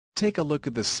Take a look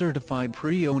at the certified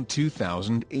pre-owned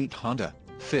 2008 Honda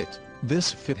Fit.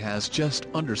 This Fit has just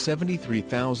under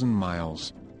 73,000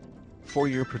 miles. For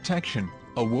your protection,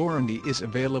 a warranty is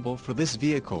available for this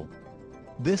vehicle.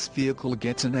 This vehicle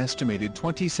gets an estimated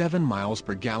 27 miles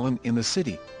per gallon in the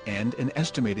city, and an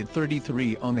estimated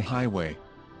 33 on the highway.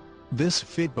 This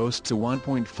Fit boasts a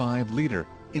 1.5-liter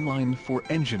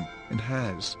inline-4 engine, and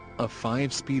has a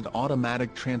 5-speed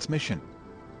automatic transmission.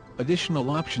 Additional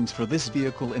options for this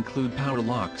vehicle include power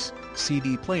locks,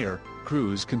 CD player,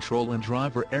 cruise control and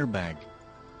driver airbag.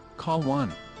 Call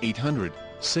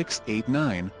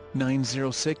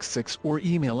 1-800-689-9066 or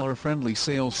email our friendly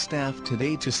sales staff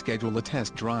today to schedule a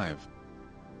test drive.